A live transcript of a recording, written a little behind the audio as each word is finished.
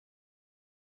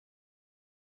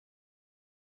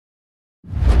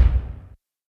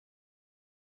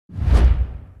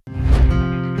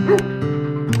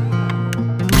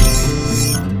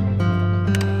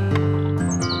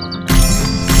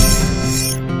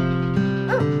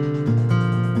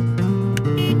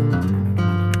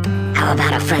How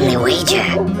about a friendly wager?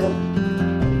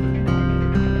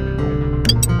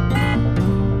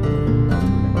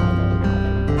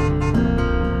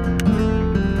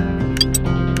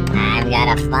 I've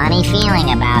got a funny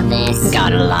feeling about this.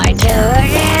 Got a light.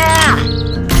 Yeah!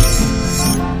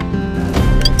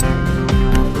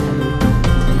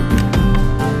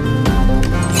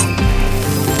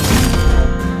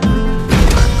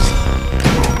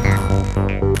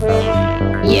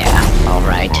 Yeah,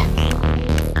 alright.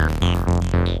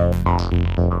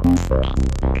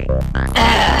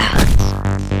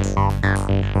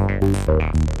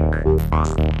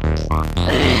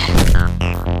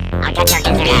 I'll get your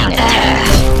gizzard out.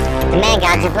 The man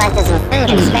gods have left us with food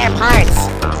and spare parts.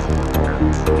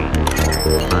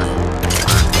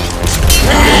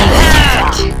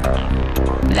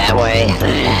 That way.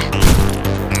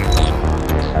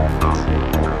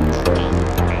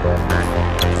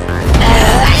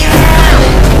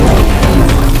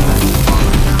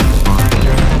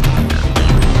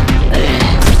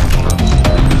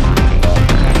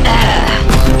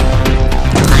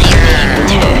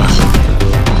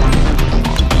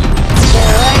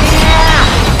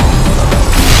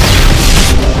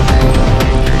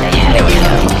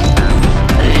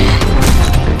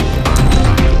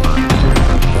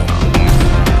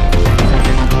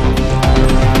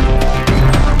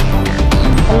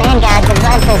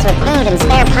 With food and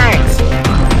spare parts.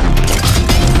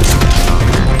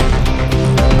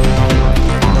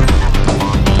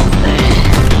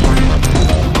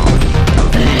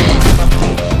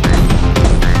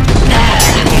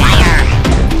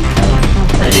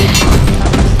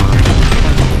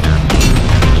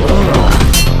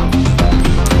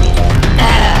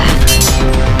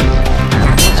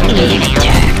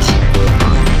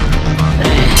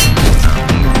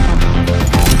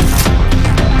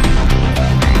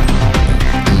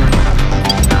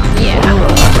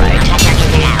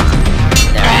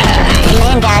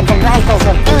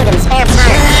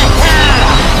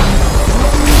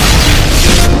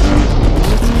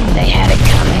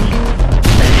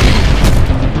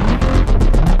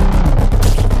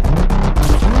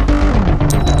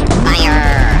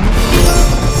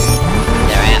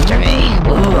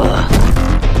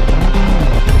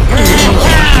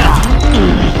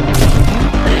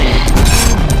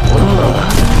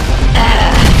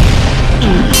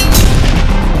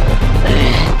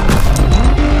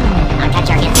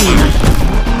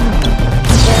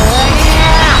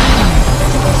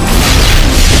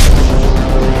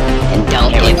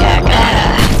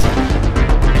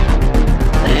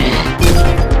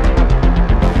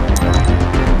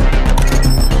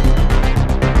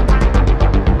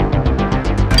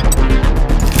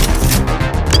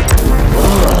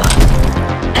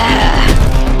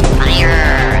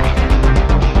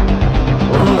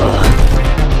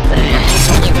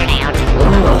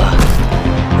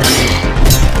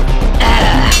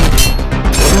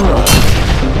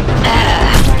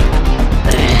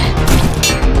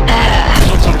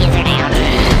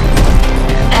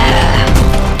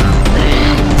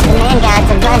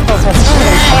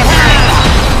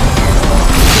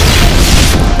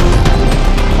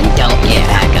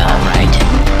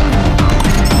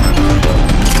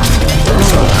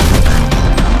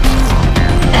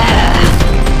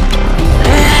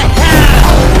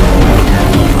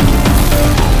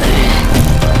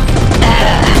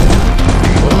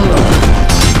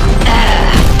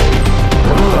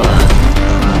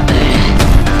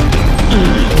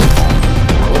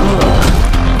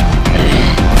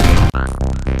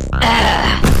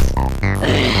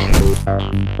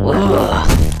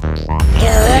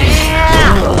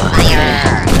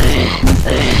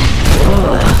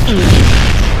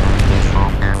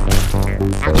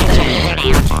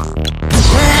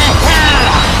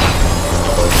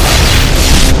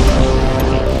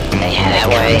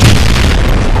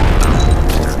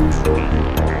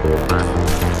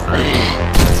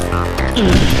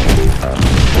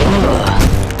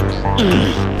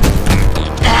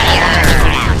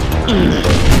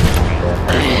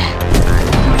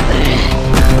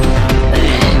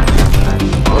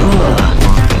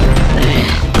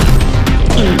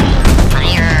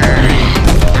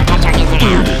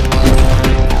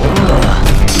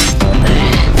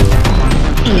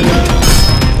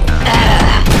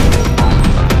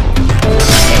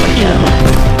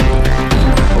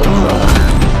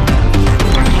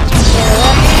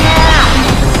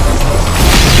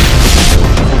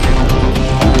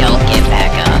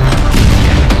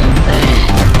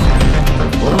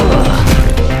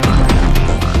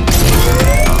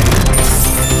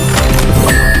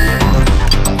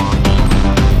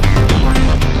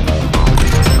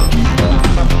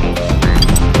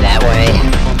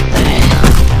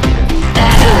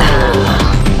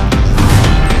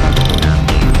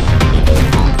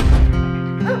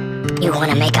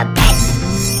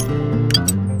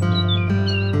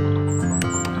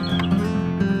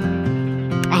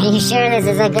 you sure this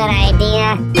is a good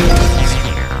idea?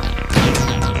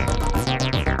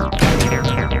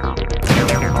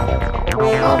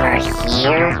 Over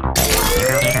here?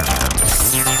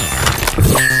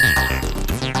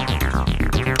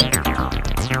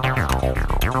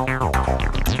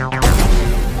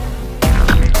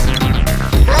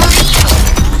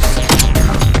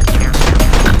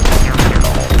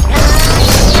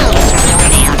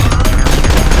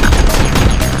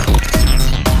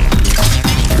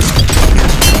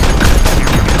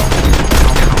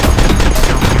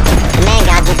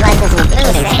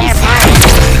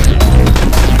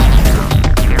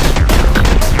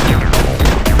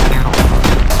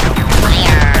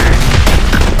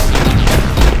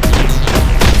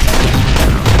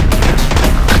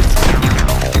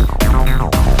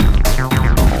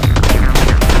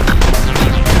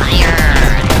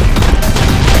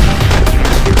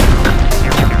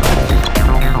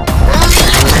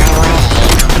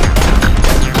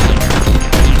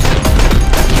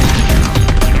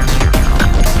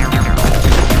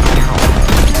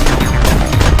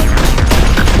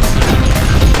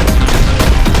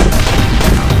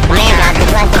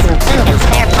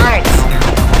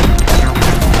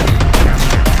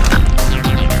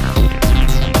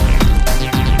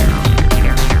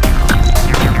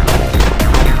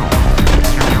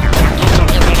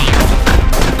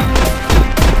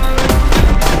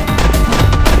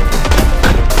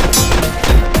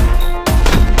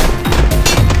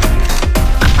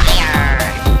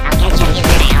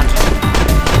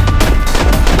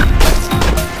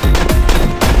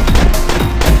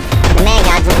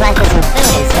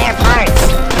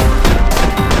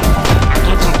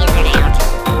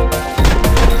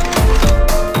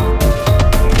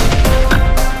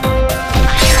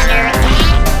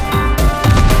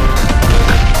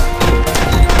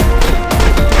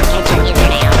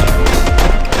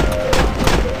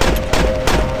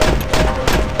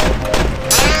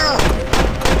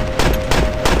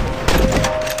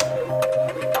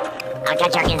 I'll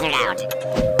get your gizzard out.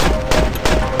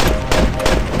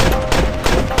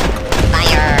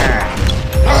 Fire!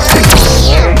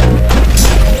 Here.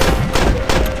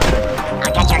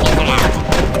 I'll get your gizzard out.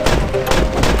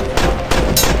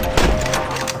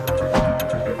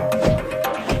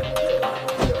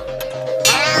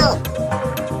 Help!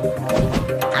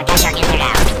 I'll get your gizzard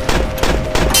out.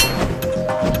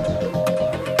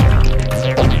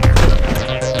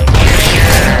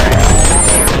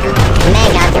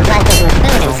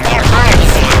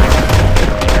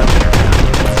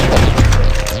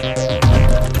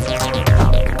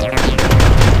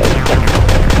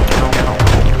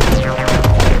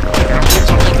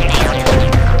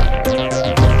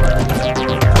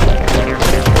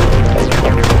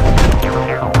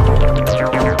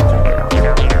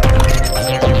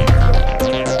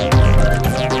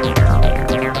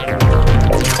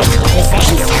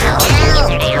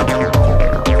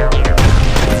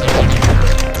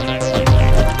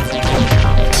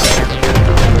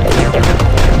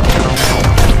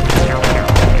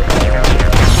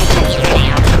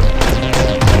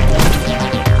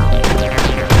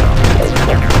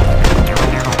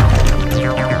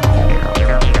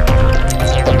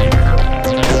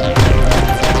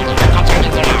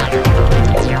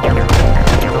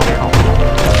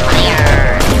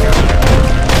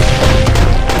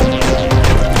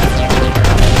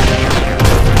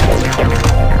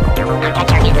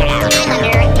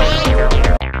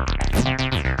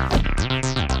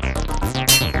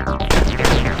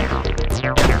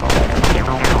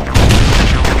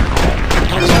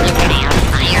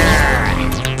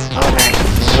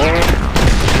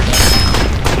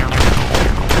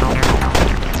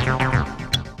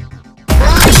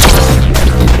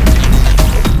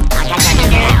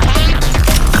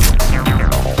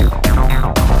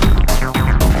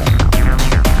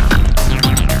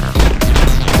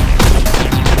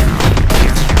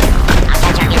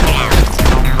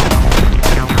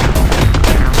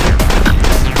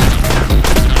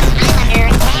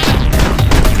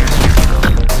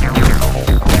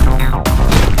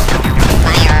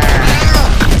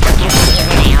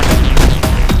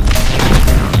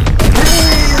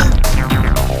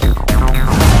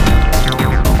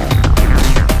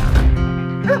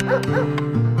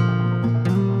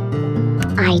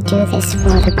 I do this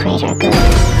for the greater good.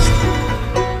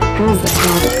 Who's the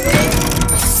target?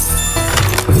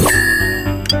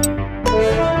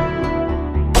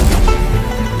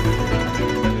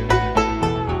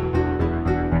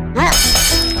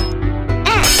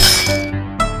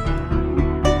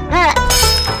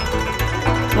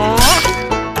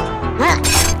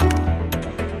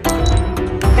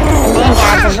 The man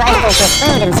guards his rifles with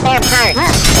food and spare parts.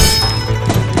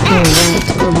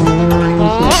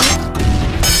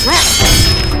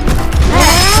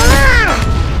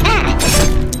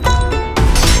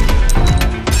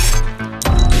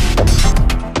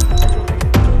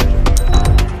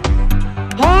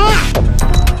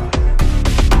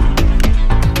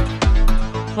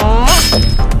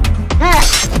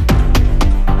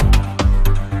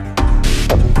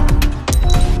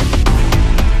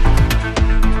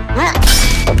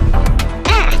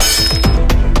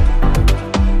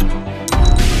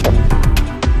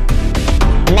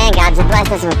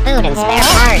 Bless us with food and spare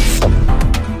parts.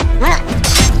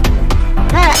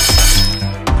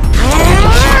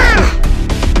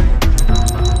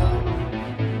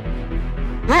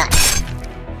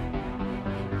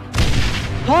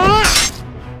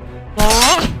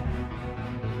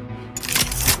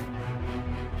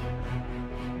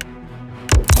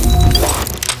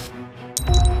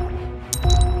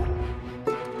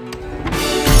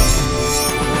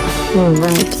 You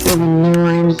won't even know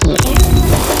I'm here.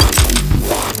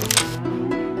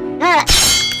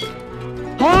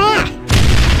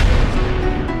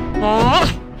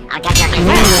 I'll get your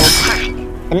control.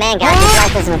 The man god just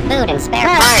blessed us with food and spare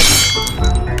parts.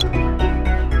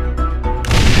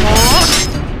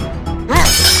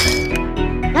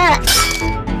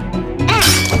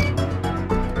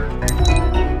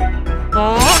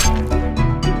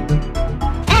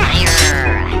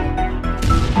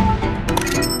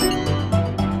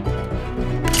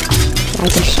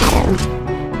 Like a shadow.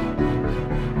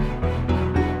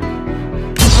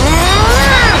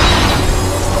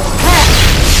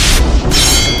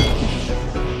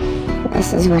 This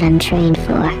is what I'm trained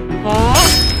for.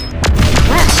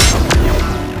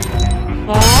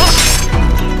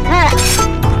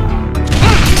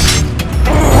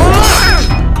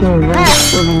 You won't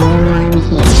even know I'm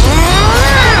here.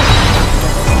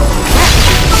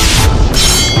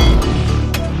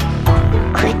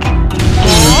 Quick and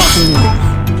smooth.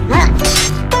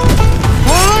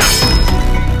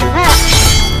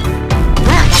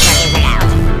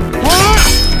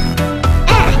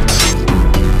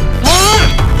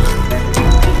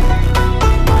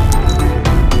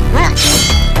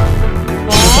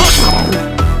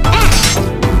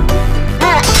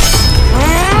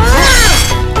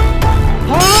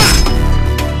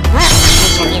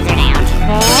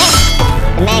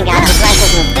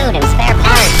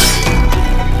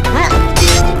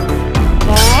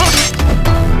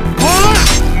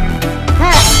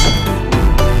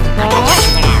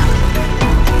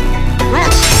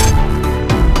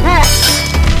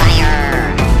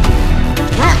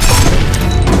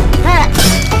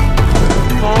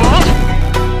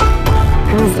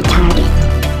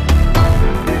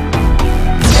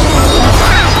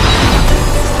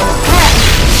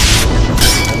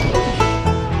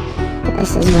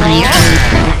 This is what I'm trained for.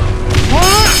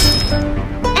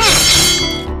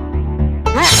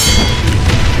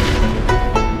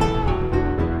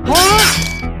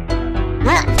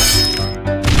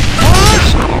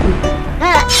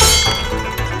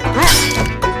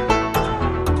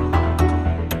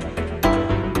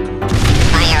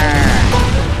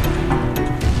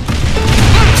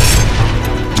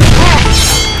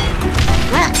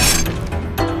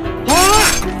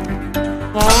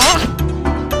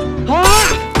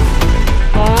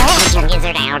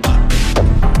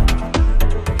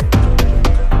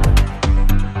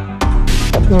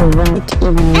 You won't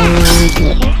even know I'm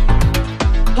here.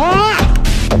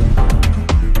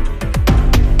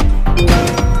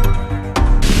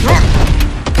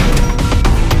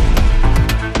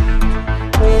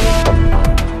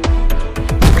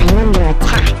 I'm under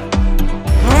attack.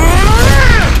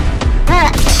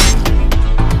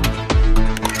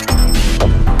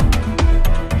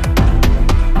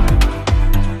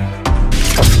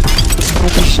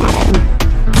 Like a shadow.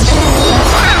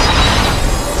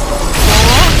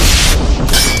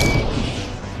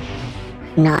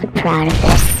 Not proud of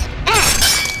this.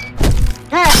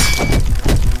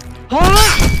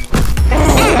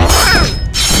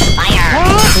 Fire!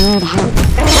 Need help.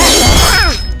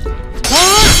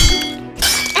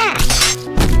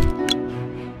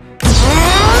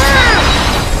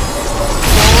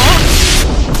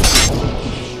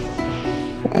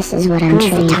 This is what I'm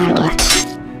trained for.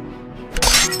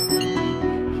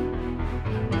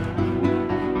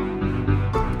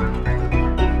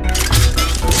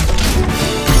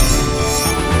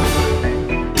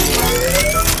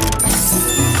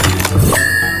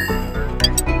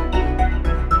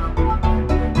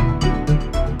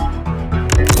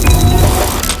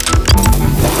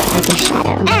 Like a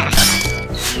shadow.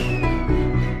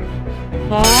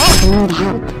 Need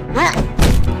help.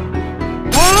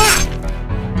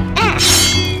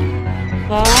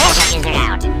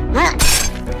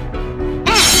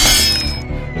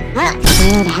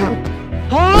 Need help.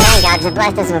 The man gods have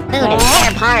blessed us with food and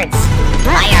spare parts.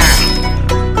 Fire!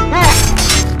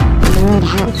 Need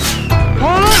help.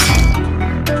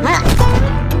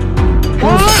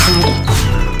 Who's the target?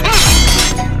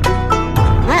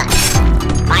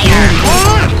 Fire!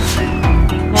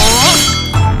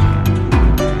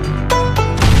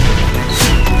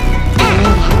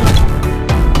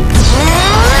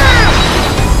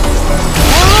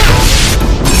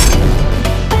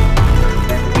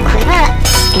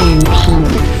 And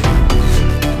painless.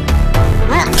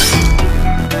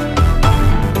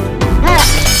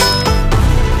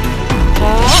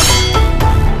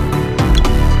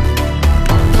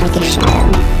 Like a shadow.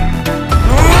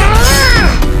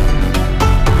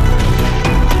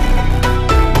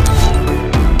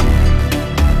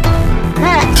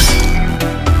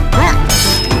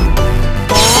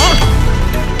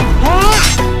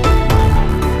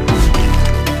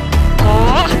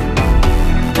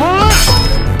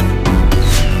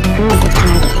 Who's the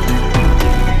target?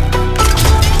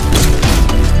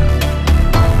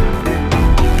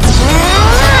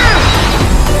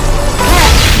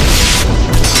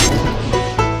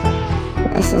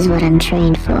 This is what I'm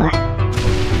trained for.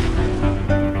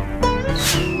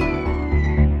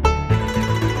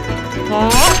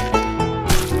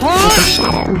 Like a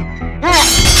shadow.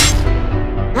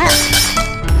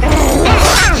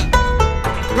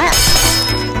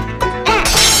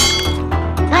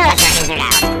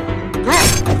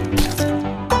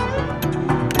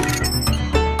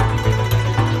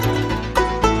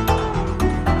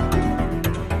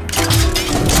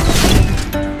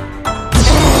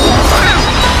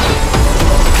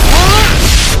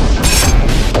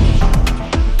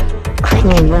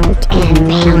 Rework and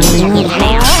painless.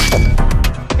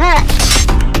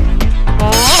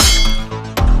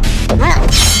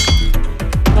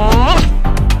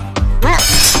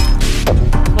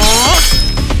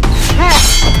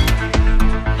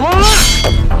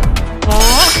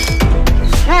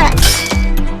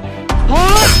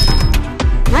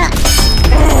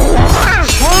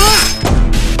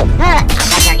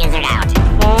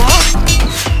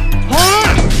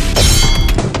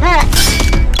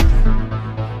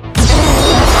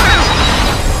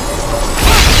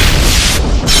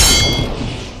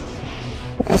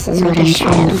 This is what I'm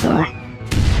trained for.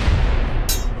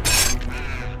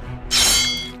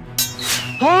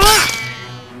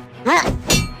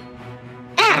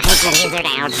 Take your lizard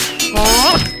out.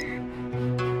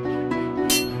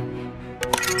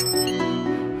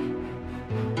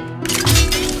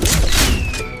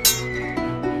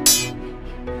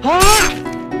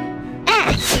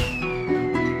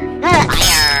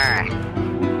 Fire!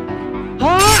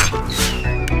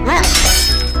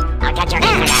 I'll get your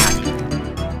lizard out.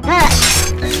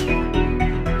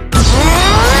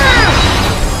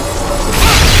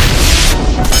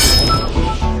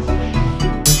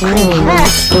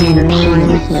 Rework and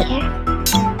painless here.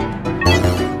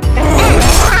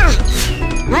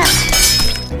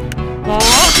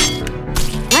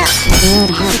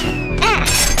 Need help.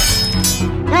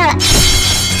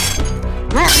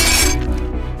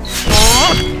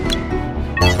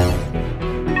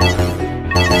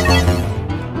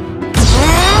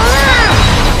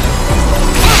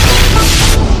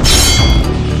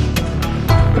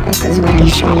 This is what I'm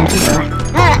trying for.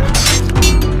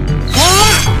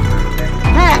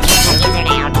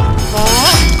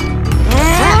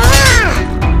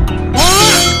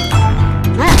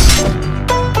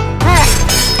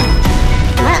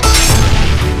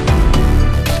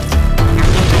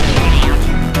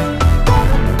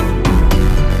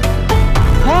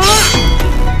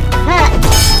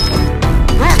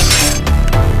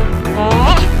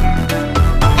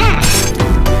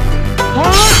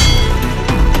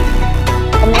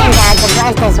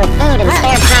 Blessed us with food and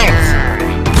spare parts.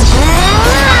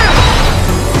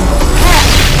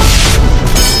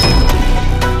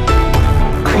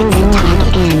 Quick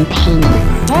attack and painless.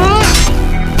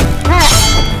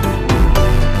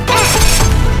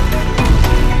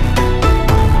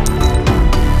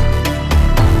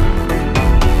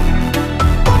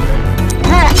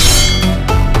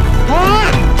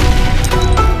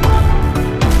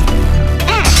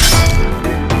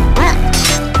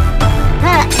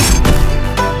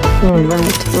 You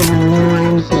won't know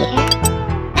I'm here.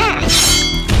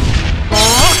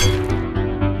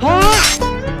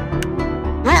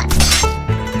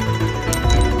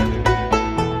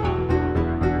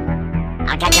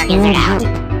 I'll get your lizard out.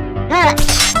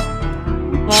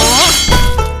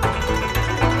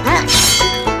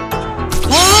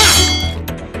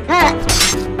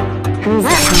 Who's the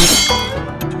target?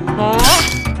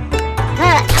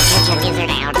 I'll get your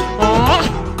lizard out.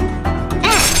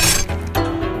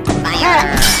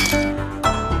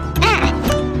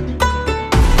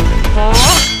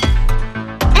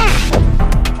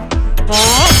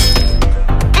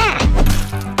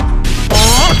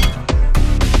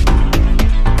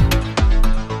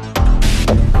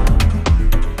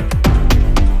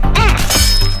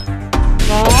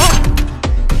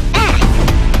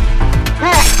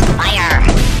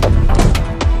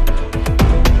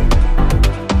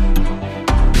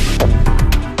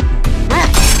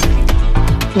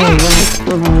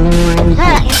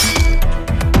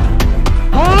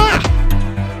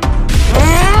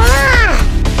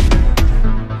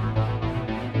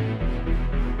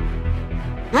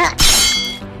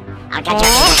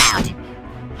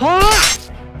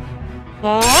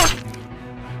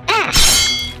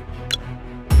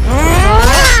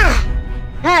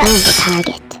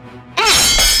 target.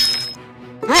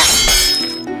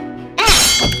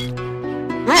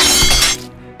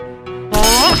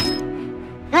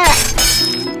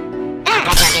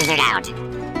 Got your gizzard out.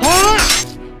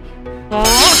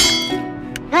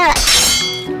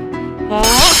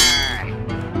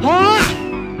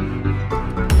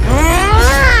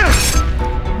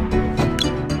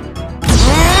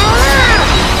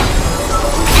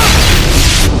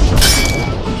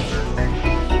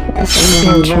 This is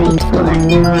what I'm trained for.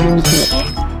 I'm here.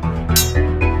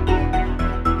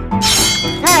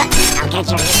 I'll get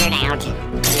your gizzard out.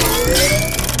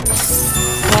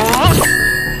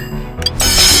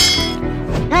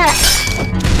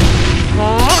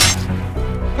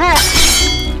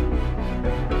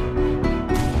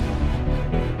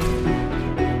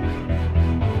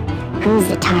 Who's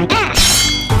the target?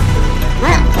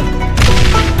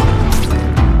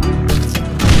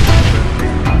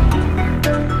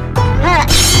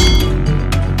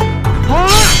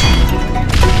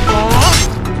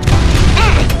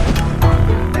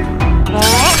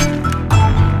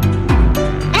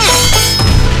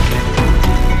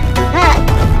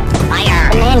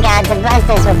 The man gods have blessed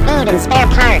us with food and spare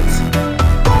parts.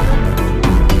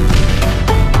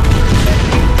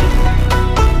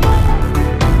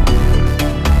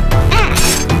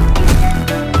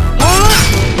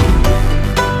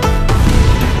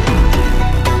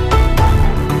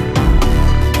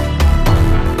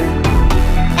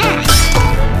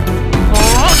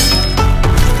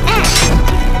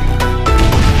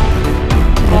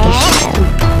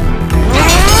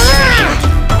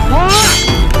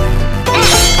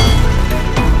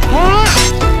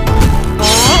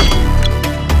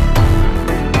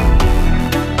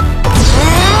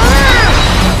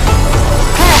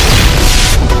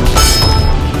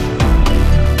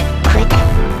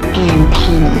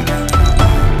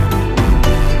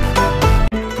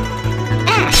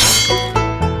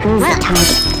 Who's the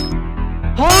target?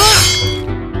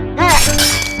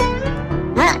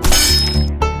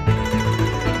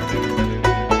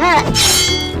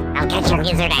 I'll get your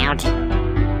gizzard out.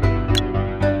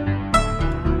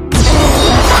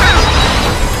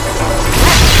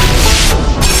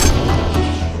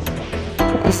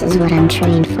 This is what I'm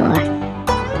trained for.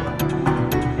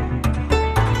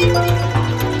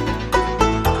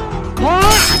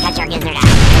 I'll get your gizzard out.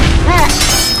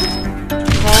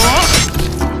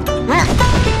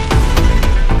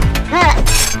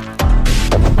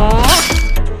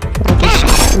 Like a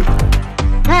shadow.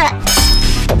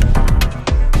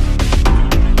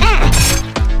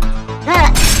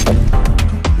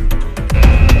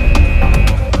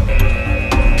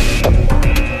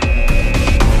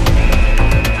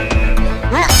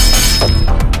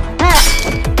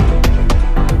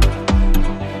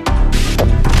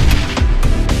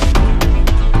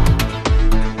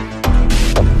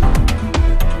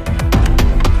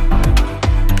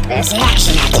 There's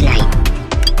action out tonight.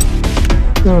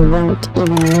 You won't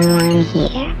even know I'm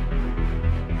here.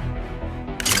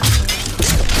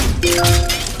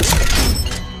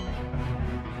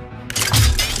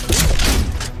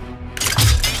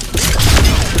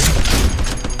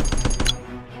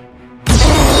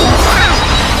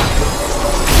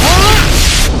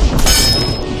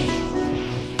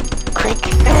 Quick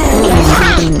and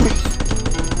painless.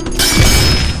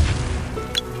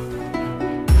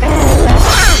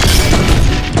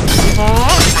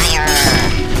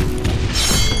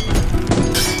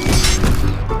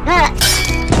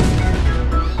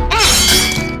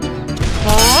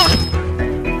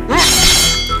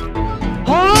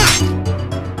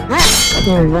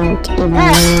 You won't even know I'm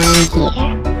here.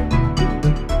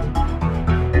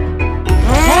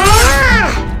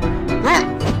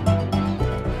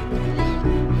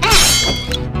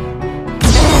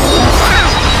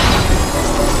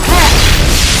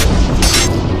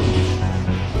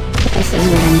 This is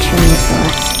what I'm trying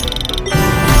for.